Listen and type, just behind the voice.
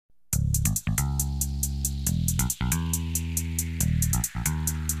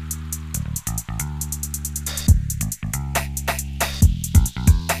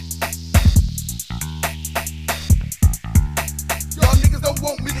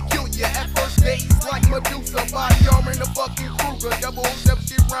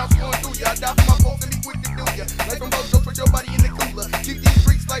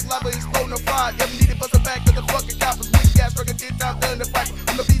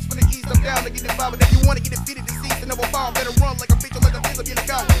about. But if you wanna get defeated, deceased, and never found, better run like a bitch or like a pizza, be the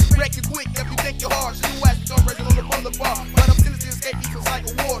go. Wreck you quick if you think you're hard. So you ask me, don't raise it on the boulevard. But I'm sentenced to escape even like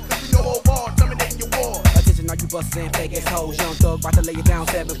a war. Cause we know whole bar, terminating your war. Attention, all you busters and fake ass hoes. Young thug, about to lay it down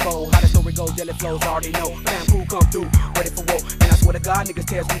sevenfold. How the story goes, daily flows, already know. Fam, who come through, ready for war. And I swear to God, niggas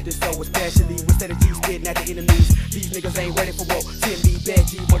tell me this so. Especially with strategies spitting at the enemies. These niggas ain't ready for war. 10B, bad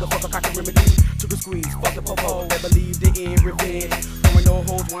G, motherfucker, cock the remedy. Took a squeeze, fuck the popo. They believe they in revenge. Throwing no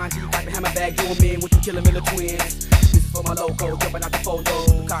hoes, wine G, got the hammer bag, doing men with the Killer Miller twins. This is for my loco, jumping out the photo.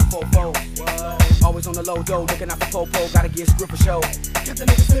 The cock fofo. Always on the low dough, looking out for popo. Gotta get script for show. Kept the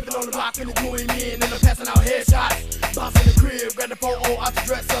niggas slipping on the block and the doing in, and I'm passing out headshots. Bounce in the crib, grab the photo out the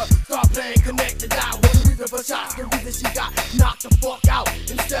dresser. Start playing connect to die. What's the reason for shots? The reason she got knocked the fuck out.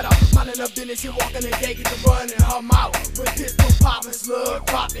 Instead of minding her business, she walking the gate, get to running her mouth. With pistol popping, slug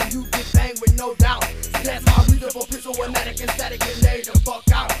dropping, you get banged with no doubt. So that's my reason for pistol, wanatic and static, and laid the fuck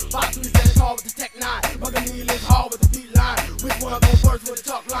out. 5-3 standing tall with the Tech 9. Bugging me lives hard with the beat line. Which one go first with the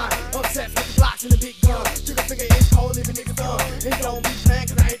top line? Upset with the blocks and the big gun. Trigger finger is cold, leaving niggas done. And don't be playing,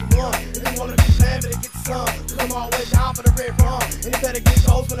 cause I ain't the one. If they wanna be playing, better get the sun. Cause I'm always down for the red rum. And it better get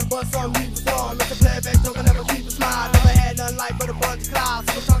goals when I bust some leave the sun. Make the playback joke, I never keep a smile. Never had nothing like but a bunch of clouds.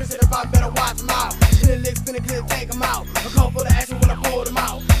 So I'm talking shit about better watch them out. Hit a lick, spin a clip, take them out. A call for the action when I pull them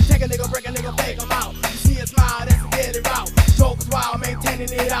out. Take a nigga, break a nigga, fake them out. You see a smile, that's a get it out. Joke is wild, maintaining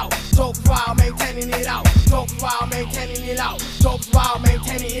it out. Joke is wild, maintaining it out. Joke is wild, maintaining it out. Joke is wild,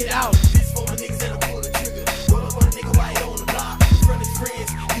 maintaining it out. This for the niggas that'll pull the trigger. Roll up on a nigga while you on the block. In front of his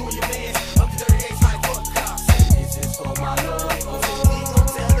friends, you and your man. Up to 38 like fuck the cops. Say this is for my love. We gon'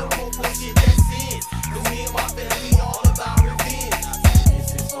 tell them popo shit that's sin. Cause me and my family all about revenge.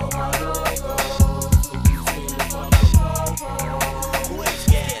 This is for my love. So you see this for my popo. Who ain't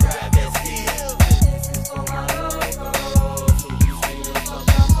scared to drive that steel? This is for my love. So you see this for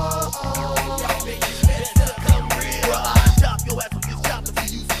my popo. Y'all bitches better come real. Bruh, I chop your ass with this chopper so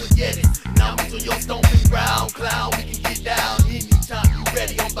you forget it. Now me on your stomping ground, clown, we can get down anytime you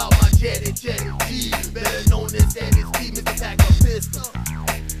ready. I'm about my jetty G, better known as F.A.M Mr. Pack a pistol.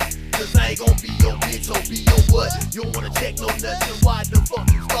 Cause I ain't gon' be your bitch or be your what. You don't wanna check no nothing, why the fuck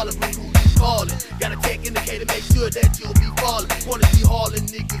you stalling from who you calling? Got a check indicator, make sure that you'll be falling. Wanna see hauling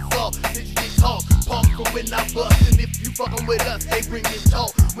niggas off, since you get talk. Pump from when I bust, and if you fuckin' with us, they bring in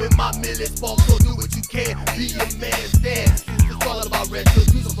talk. When my millets fall, so do what you can, be a man, stand. It's all about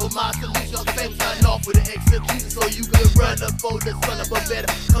retribution for my solution. I'm famous, starting off with an execution, so you can run up for the son of a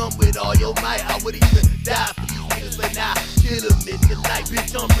better. Come with all your might, I would've even died for these niggas, but now kill them in the night.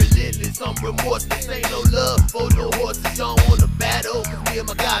 Bitch, I'm relentless, I'm remorseless. Ain't no love for no horses, y'all wanna battle. Cause me and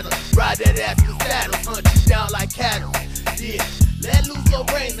my guys ride that ass to the saddle, hunt you down like cattle. Yeah, let loose your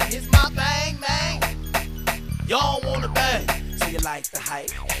brains and it's my bang, bang. Y'all wanna bang. So you like the hype.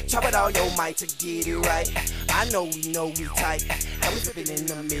 Chop it all your might to get it right. I know we tight. And we flipping in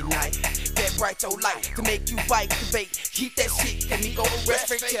the midnight. That bright your light to make you bite the bait. Keep that shit, can me go to rest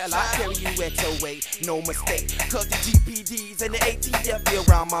straight till I carry you at your weight. No mistake. Cause the GPDs and the ATF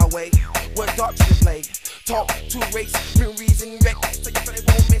be around my way. What dark you play? Talk to race, memories and records. So you feel they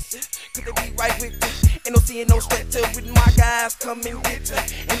won't miss it. Cause they be right with you. Ain't no seeing no sweat till with my guys come and get you.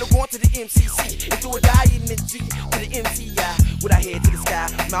 Ain't no going to the MCC. And do a die in the G to the MCI. With our head to the sky,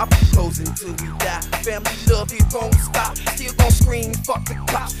 mouth closing till we die. Family love, it gon' stop. Still gon' scream, fuck the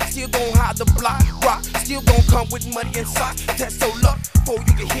cops. Still gon' hide the block, rock. Still gon' come with money and socks. Test so luck, before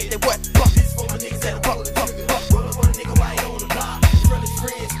you can hit that what? Buck. This for the niggas that'll pull the trigger. Roll up on a nigga while you